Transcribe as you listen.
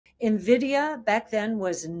Nvidia back then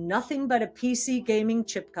was nothing but a PC gaming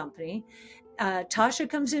chip company. Tasha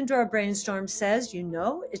comes into our brainstorm, says,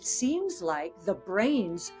 it seems like the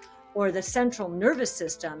brains or the central nervous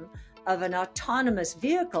system of an autonomous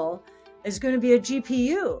vehicle is going to be a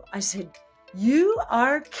GPU. I said, you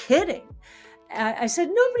are kidding. I said,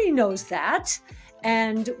 nobody knows that.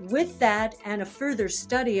 And with that and a further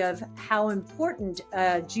study of how important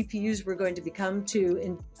GPUs were going to become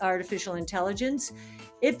to artificial intelligence,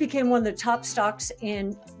 it became one of the top stocks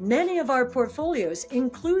in many of our portfolios,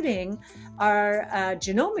 including our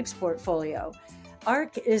genomics portfolio.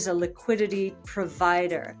 ARK is a liquidity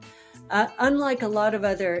provider. Unlike a lot of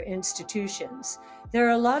other institutions, there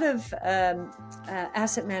are a lot of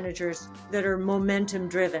asset managers that are momentum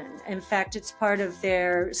driven. In fact, it's part of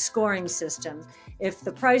their scoring system. If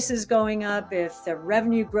the price is going up, if the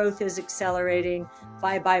revenue growth is accelerating,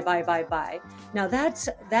 buy. Now that's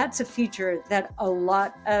a feature that a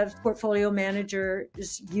lot of portfolio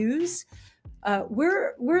managers use.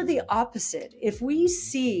 We're the opposite. If we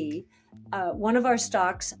see one of our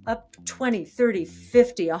stocks up 20, 30,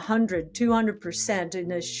 50, 100, 200%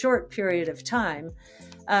 in a short period of time,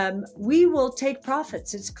 we will take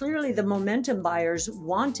profits. It's clearly the momentum buyers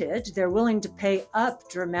want it. They're willing to pay up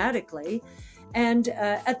dramatically. And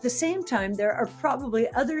at the same time, there are probably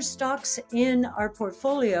other stocks in our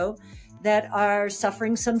portfolio that are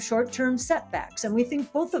suffering some short-term setbacks. And we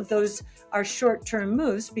think both of those are short-term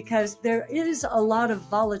moves because there is a lot of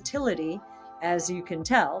volatility, as you can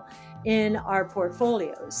tell, in our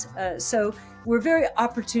portfolios. So we're very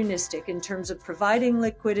opportunistic in terms of providing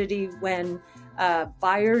liquidity when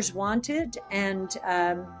buyers want it, and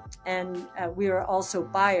we are also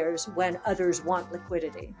buyers when others want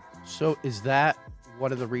liquidity. So is that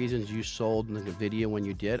one of the reasons you sold Nvidia when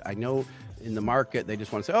you did? I know in the market, they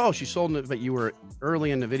just want to say, oh, she sold it, but you were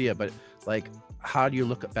early in Nvidia, but like, how do you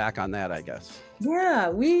look back on that, I guess?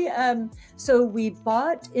 Yeah, so we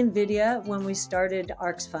bought Nvidia when we started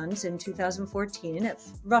ARK's funds in 2014 at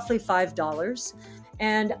roughly $5.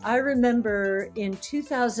 And I remember in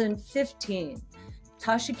 2015,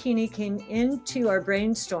 Tasha Keeney came into our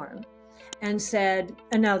brainstorm and said,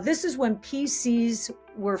 and now this is when PCs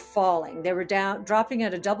were falling. They were dropping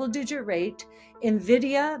at a double-digit rate.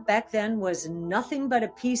 Nvidia back then was nothing but a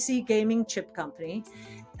PC gaming chip company.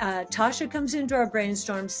 Tasha comes into our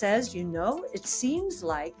brainstorm, says, it seems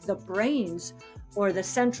like the brains or the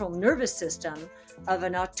central nervous system of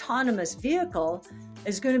an autonomous vehicle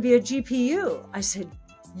is going to be a GPU. I said,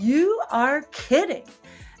 you are kidding.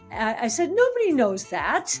 I said, nobody knows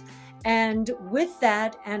that. And with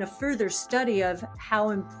that and a further study of how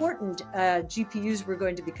important GPUs were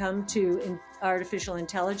going to become to artificial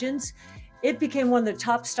intelligence, it became one of the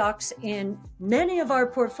top stocks in many of our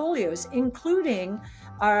portfolios, including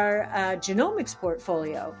our genomics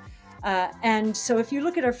portfolio. And so if you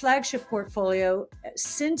look at our flagship portfolio,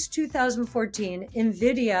 since 2014,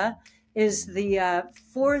 Nvidia is the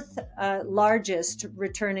fourth largest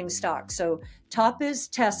returning stock. So top is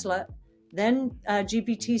Tesla, then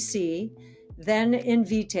GBTC, then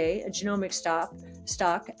Invitae, a genomic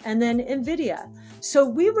stock, and then Nvidia. So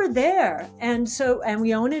we were there, and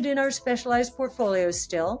we own it in our specialized portfolios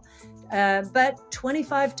still, but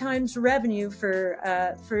 25 times revenue for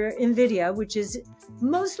Nvidia, which is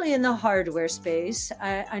mostly in the hardware space.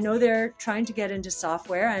 I know they're trying to get into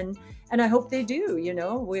software, and I hope they do.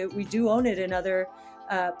 We do own it in other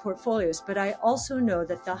portfolios, but I also know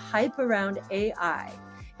that the hype around AI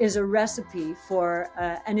is a recipe for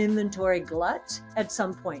an inventory glut at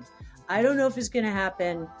some point. I don't know if it's going to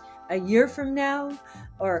happen a year from now,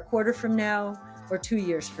 or a quarter from now, or 2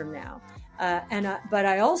 years from now. But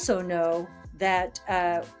I also know that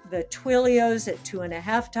the Twilios at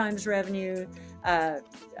 2.5 times revenue,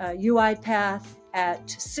 UiPath at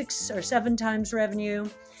 6 or 7 times revenue,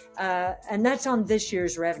 and that's on this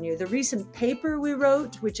year's revenue. The recent paper we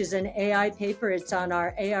wrote, which is an AI paper, it's on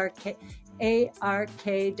our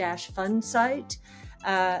ARK-fund site,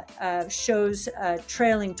 shows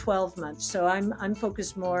trailing 12 months. So I'm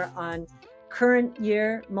focused more on current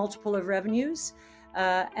year multiple of revenues,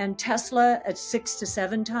 and Tesla at 6 to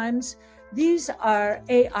 7 times. These are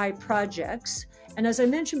AI projects. And as I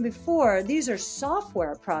mentioned before, these are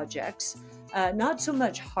software projects, not so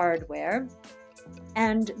much hardware.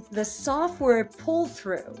 And the software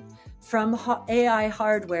pull-through from AI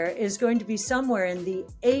hardware is going to be somewhere in the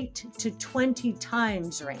 8 to 20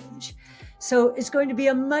 times range. So it's going to be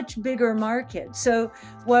a much bigger market. So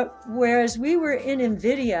whereas we were in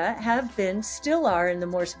Nvidia, have been, still are in the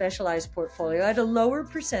more specialized portfolio at a lower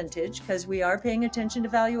percentage because we are paying attention to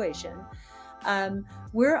valuation.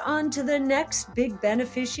 we're on to the next big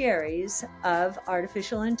beneficiaries of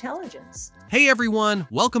artificial intelligence. Hey everyone,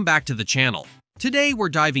 welcome back to the channel. Today we're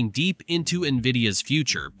diving deep into Nvidia's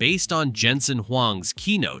future based on Jensen Huang's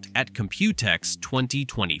keynote at Computex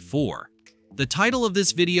 2024. The title of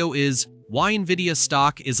this video is Why Nvidia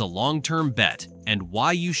Stock is a Long-Term Bet and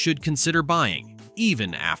Why You Should Consider Buying,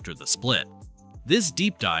 even after the split. This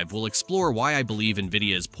deep dive will explore why I believe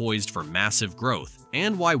Nvidia is poised for massive growth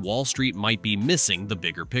and why Wall Street might be missing the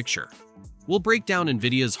bigger picture. We'll break down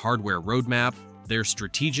Nvidia's hardware roadmap, their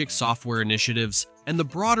strategic software initiatives, and the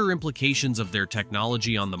broader implications of their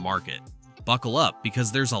technology on the market. Buckle up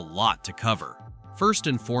because there's a lot to cover. First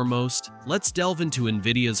and foremost, let's delve into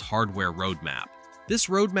Nvidia's hardware roadmap. This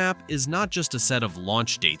roadmap is not just a set of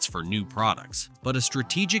launch dates for new products, but a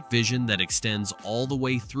strategic vision that extends all the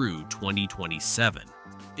way through 2027.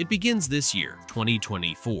 It begins this year,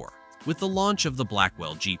 2024, with the launch of the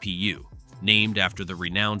Blackwell GPU. Named after the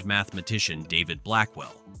renowned mathematician David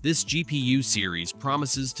Blackwell, this GPU series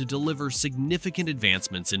promises to deliver significant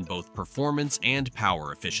advancements in both performance and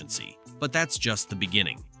power efficiency. But that's just the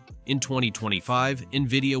beginning. In 2025,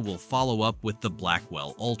 Nvidia will follow up with the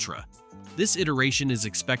Blackwell Ultra. This iteration is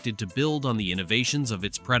expected to build on the innovations of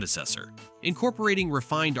its predecessor, incorporating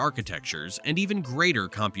refined architectures and even greater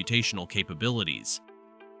computational capabilities.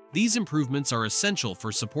 These improvements are essential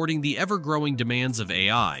for supporting the ever-growing demands of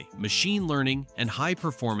AI, machine learning, and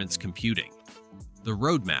high-performance computing. The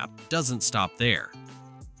roadmap doesn't stop there.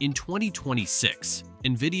 In 2026,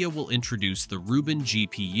 Nvidia will introduce the Reuben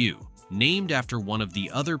GPU, named after one of the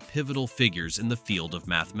other pivotal figures in the field of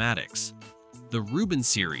mathematics. The Reuben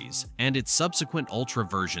series and its subsequent Ultra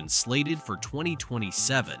version slated for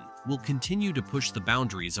 2027 will continue to push the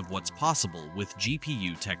boundaries of what's possible with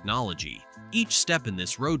GPU technology. Each step in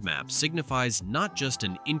this roadmap signifies not just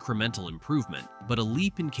an incremental improvement, but a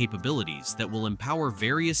leap in capabilities that will empower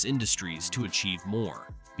various industries to achieve more.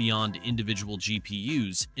 Beyond individual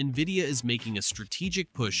GPUs, Nvidia is making a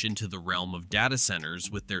strategic push into the realm of data centers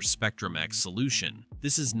with their Spectrum-X solution.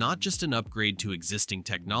 This is not just an upgrade to existing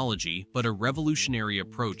technology, but a revolutionary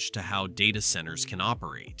approach to how data centers can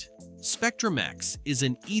operate. Spectrum-X is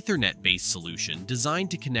an Ethernet-based solution designed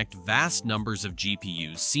to connect vast numbers of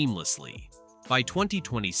GPUs seamlessly. By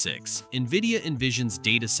 2026, Nvidia envisions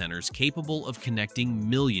data centers capable of connecting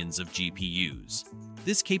millions of GPUs.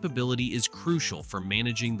 This capability is crucial for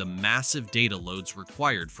managing the massive data loads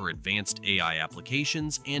required for advanced AI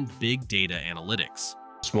applications and big data analytics.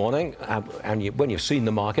 This morning, when you've seen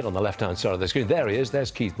the market on the left-hand side of the screen, there he is, there's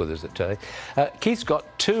Keith with us today. Keith's got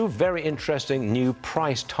two very interesting new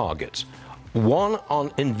price targets. One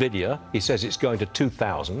on Nvidia, he says it's going to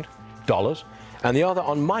 $2,000, and the other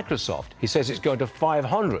on Microsoft, he says it's going to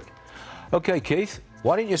 $500. Okay, Keith,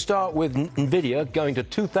 why don't you start with Nvidia going to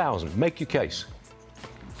 $2,000? Make your case.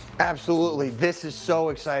 Absolutely. This is so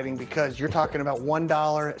exciting because you're talking about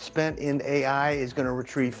 $1 spent in AI is going to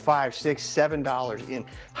retrieve $5, $6, $7 in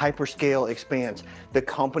hyperscale expands. The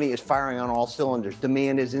company is firing on all cylinders.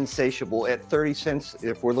 Demand is insatiable at 30 cents.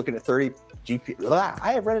 If we're looking at 30 GPU,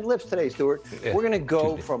 I have red lips today, Stuart. Yeah, we're going to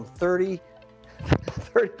go from 30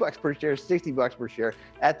 bucks per share, 60 bucks per share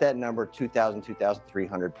at that number, 2,000,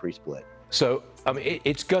 2,300 pre-split. So, I mean,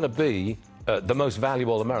 it's going to be the most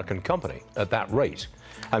valuable American company at that rate.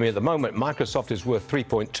 I mean, at the moment, Microsoft is worth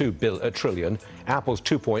 $3.2 trillion, Apple's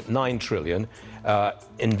 $2.9 trillion,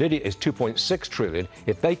 Nvidia is $2.6 trillion.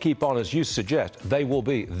 If they keep on as you suggest, they will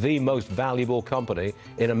be the most valuable company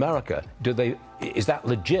in America. Is that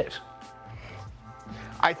legit?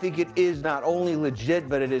 I think it is not only legit,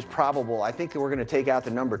 but it is probable. I think that we're going to take out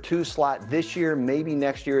the number 2 slot this year, maybe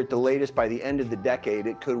next year at the latest. By the end of the decade,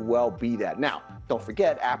 it could well be that. Now, don't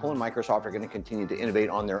forget, Apple and Microsoft are going to continue to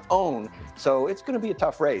innovate on their own. So it's going to be a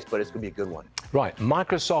tough race, but it's going to be a good one. Right.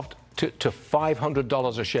 Microsoft to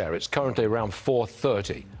 $500 a share. It's currently around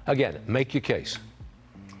 $430. Again, make your case.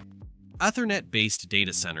 Ethernet-based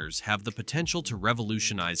data centers have the potential to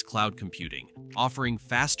revolutionize cloud computing, offering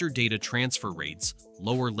faster data transfer rates,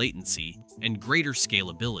 lower latency, and greater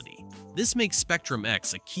scalability. This makes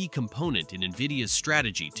Spectrum-X a key component in Nvidia's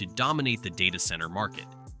strategy to dominate the data center market.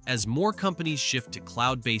 As more companies shift to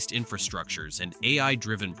cloud-based infrastructures and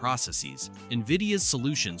AI-driven processes, Nvidia's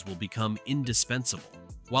solutions will become indispensable.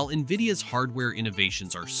 While Nvidia's hardware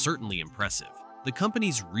innovations are certainly impressive, the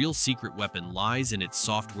company's real secret weapon lies in its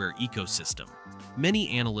software ecosystem. Many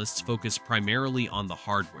analysts focus primarily on the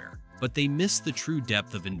hardware, but they miss the true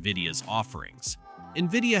depth of Nvidia's offerings.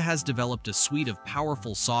 Nvidia has developed a suite of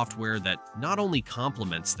powerful software that not only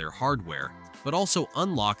complements their hardware, but also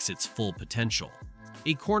unlocks its full potential.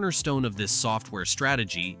 A cornerstone of this software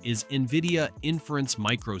strategy is Nvidia Inference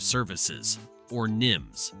Microservices, or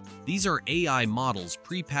Nims. These are AI models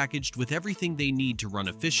pre-packaged with everything they need to run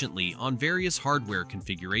efficiently on various hardware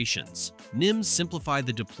configurations. Nims simplify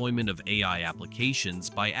the deployment of AI applications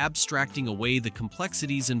by abstracting away the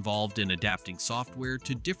complexities involved in adapting software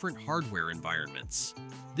to different hardware environments.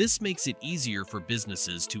 This makes it easier for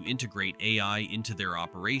businesses to integrate AI into their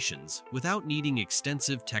operations without needing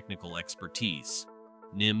extensive technical expertise.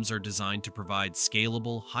 Nims are designed to provide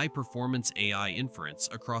scalable, high-performance AI inference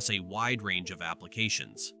across a wide range of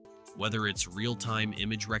applications. Whether it's real-time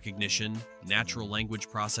image recognition, natural language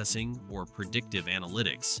processing, or predictive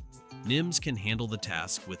analytics, Nims can handle the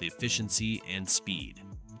task with efficiency and speed.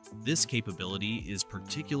 This capability is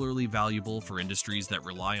particularly valuable for industries that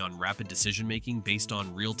rely on rapid decision-making based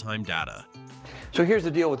on real-time data. So here's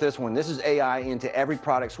the deal with this one. This is AI into every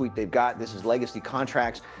product suite they've got. This is legacy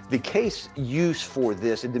contracts. The case use for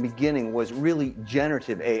this in the beginning was really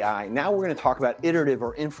generative AI. Now we're going to talk about iterative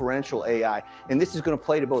or inferential AI, and this is going to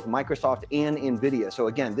play to both Microsoft and Nvidia. So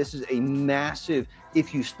again, this is a massive,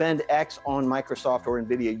 if you spend X on Microsoft or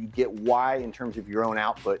Nvidia, you get Y in terms of your own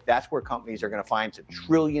output. That's where companies are going to find a $1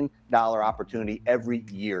 trillion opportunity every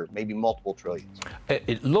year, maybe multiple trillions.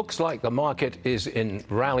 It looks like the market is in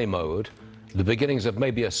rally mode, the beginnings of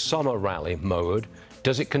maybe a summer rally mode.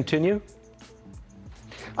 Does it continue?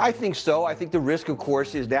 I think so. I think the risk, of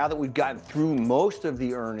course, is now that we've gotten through most of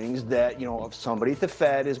the earnings that, if somebody at the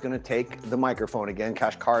Fed is going to take the microphone again,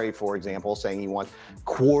 Kashkari, for example, saying he wants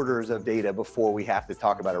quarters of data before we have to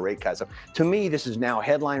talk about a rate cut. So to me, this is now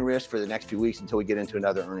headline risk for the next few weeks until we get into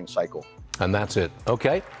another earnings cycle. And that's it.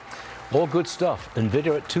 Okay. All good stuff.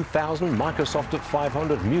 Nvidia at 2,000, Microsoft at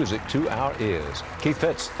 500, music to our ears. Keith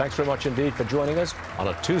Fitz, thanks very much indeed for joining us on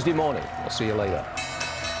a Tuesday morning. I'll see you later.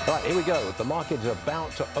 All right, here we go. The market is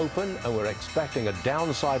about to open, and we're expecting a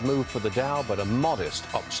downside move for the Dow, but a modest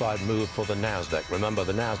upside move for the Nasdaq. Remember,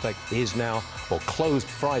 the Nasdaq is now, or closed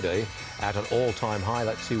Friday, at an all-time high.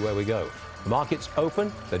 Let's see where we go. The market's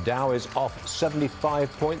open. The Dow is off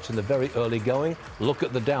 75 points in the very early going. Look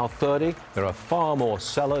at the Dow 30. There are far more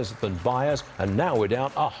sellers than buyers, and now we're down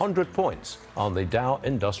 100 points on the Dow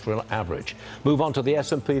Industrial Average. Move on to the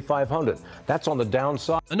S&P 500. That's on the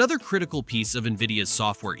downside. Another critical piece of Nvidia's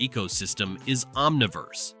software ecosystem is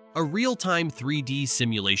Omniverse, a real-time 3D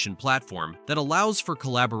simulation platform that allows for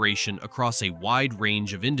collaboration across a wide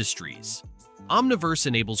range of industries. Omniverse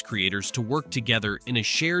enables creators to work together in a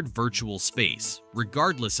shared virtual space,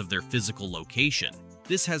 regardless of their physical location.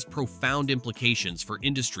 This has profound implications for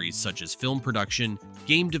industries such as film production,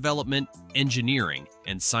 game development, engineering,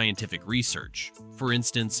 and scientific research. For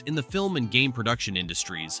instance, in the film and game production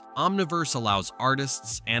industries, Omniverse allows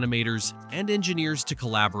artists, animators, and engineers to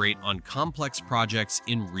collaborate on complex projects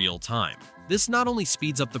in real time. This not only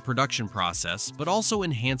speeds up the production process, but also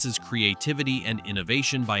enhances creativity and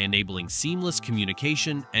innovation by enabling seamless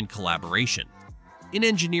communication and collaboration. In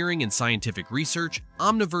engineering and scientific research,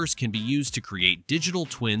 Omniverse can be used to create digital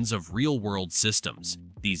twins of real-world systems.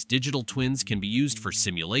 These digital twins can be used for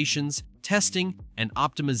simulations, testing, and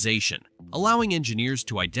optimization, allowing engineers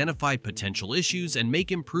to identify potential issues and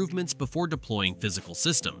make improvements before deploying physical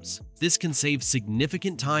systems. This can save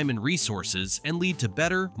significant time and resources and lead to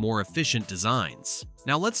better, more efficient designs.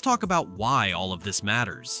 Now let's talk about why all of this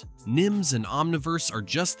matters. Nims and Omniverse are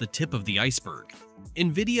just the tip of the iceberg.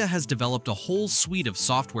 Nvidia has developed a whole suite of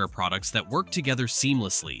software products that work together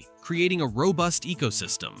seamlessly, creating a robust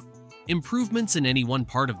ecosystem. Improvements in any one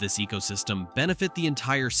part of this ecosystem benefit the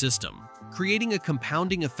entire system, creating a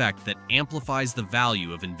compounding effect that amplifies the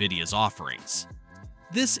value of Nvidia's offerings.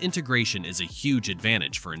 This integration is a huge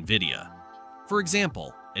advantage for Nvidia. For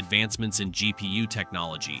example, advancements in GPU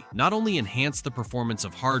technology not only enhance the performance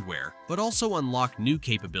of hardware, but also unlock new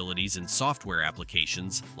capabilities in software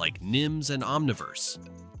applications like Nims and Omniverse.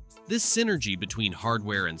 This synergy between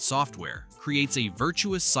hardware and software creates a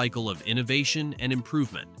virtuous cycle of innovation and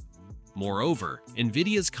improvement. Moreover,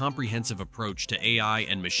 Nvidia's comprehensive approach to AI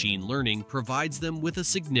and machine learning provides them with a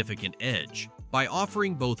significant edge. By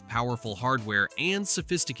offering both powerful hardware and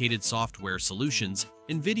sophisticated software solutions,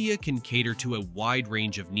 Nvidia can cater to a wide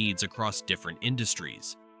range of needs across different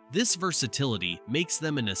industries. This versatility makes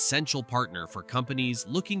them an essential partner for companies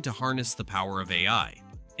looking to harness the power of AI.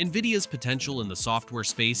 Nvidia's potential in the software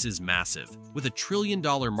space is massive, with $1 trillion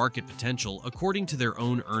market potential according to their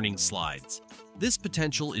own earnings slides. This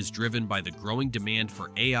potential is driven by the growing demand for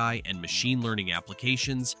AI and machine learning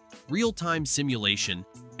applications, real-time simulation,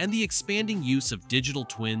 and the expanding use of digital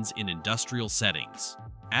twins in industrial settings.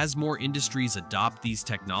 As more industries adopt these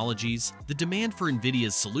technologies, the demand for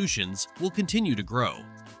Nvidia's solutions will continue to grow.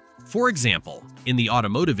 For example, in the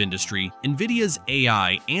automotive industry, Nvidia's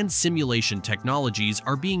AI and simulation technologies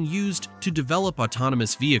are being used to develop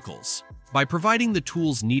autonomous vehicles. By providing the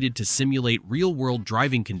tools needed to simulate real-world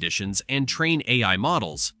driving conditions and train AI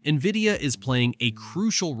models, Nvidia is playing a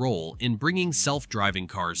crucial role in bringing self-driving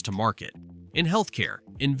cars to market. In healthcare,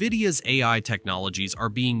 Nvidia's AI technologies are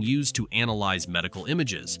being used to analyze medical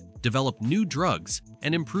images, develop new drugs,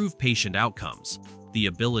 and improve patient outcomes. The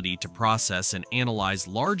ability to process and analyze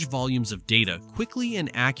large volumes of data quickly and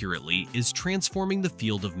accurately is transforming the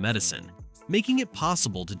field of medicine, making it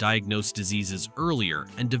possible to diagnose diseases earlier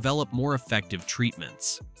and develop more effective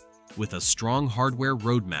treatments. With a strong hardware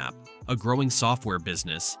roadmap, a growing software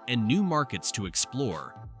business, and new markets to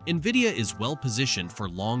explore, Nvidia is well positioned for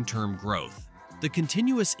long-term growth. The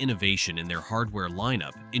continuous innovation in their hardware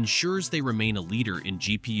lineup ensures they remain a leader in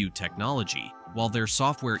GPU technology, while their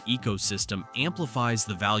software ecosystem amplifies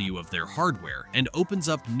the value of their hardware and opens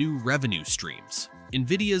up new revenue streams.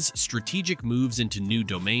 Nvidia's strategic moves into new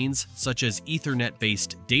domains, such as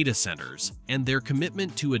Ethernet-based data centers, and their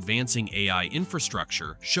commitment to advancing AI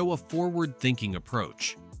infrastructure show a forward-thinking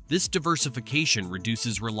approach. This diversification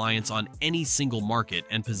reduces reliance on any single market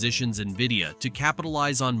and positions Nvidia to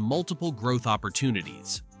capitalize on multiple growth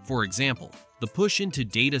opportunities. For example, the push into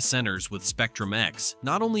data centers with Spectrum-X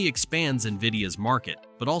not only expands Nvidia's market,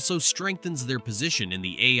 but also strengthens their position in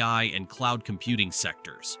the AI and cloud computing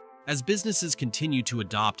sectors. As businesses continue to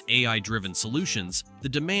adopt AI-driven solutions, the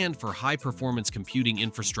demand for high-performance computing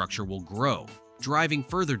infrastructure will grow, driving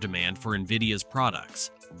further demand for Nvidia's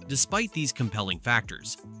products. Despite these compelling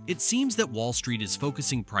factors, it seems that Wall Street is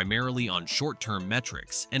focusing primarily on short-term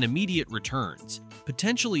metrics and immediate returns,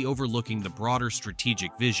 potentially overlooking the broader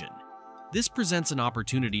strategic vision. This presents an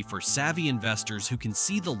opportunity for savvy investors who can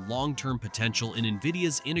see the long-term potential in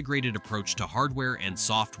Nvidia's integrated approach to hardware and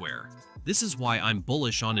software. This is why I'm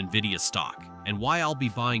bullish on Nvidia stock, and why I'll be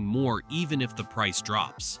buying more even if the price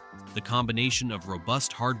drops. The combination of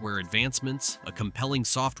robust hardware advancements, a compelling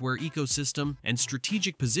software ecosystem, and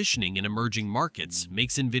strategic positioning in emerging markets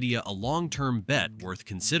makes Nvidia a long-term bet worth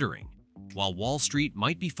considering. While Wall Street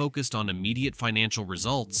might be focused on immediate financial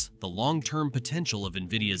results, the long-term potential of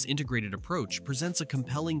Nvidia's integrated approach presents a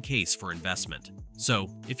compelling case for investment. So,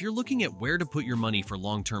 if you're looking at where to put your money for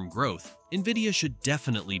long-term growth, Nvidia should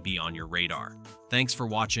definitely be on your radar. Thanks for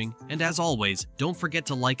watching, and as always, don't forget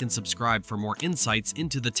to like and subscribe for more insights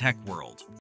into the tech world.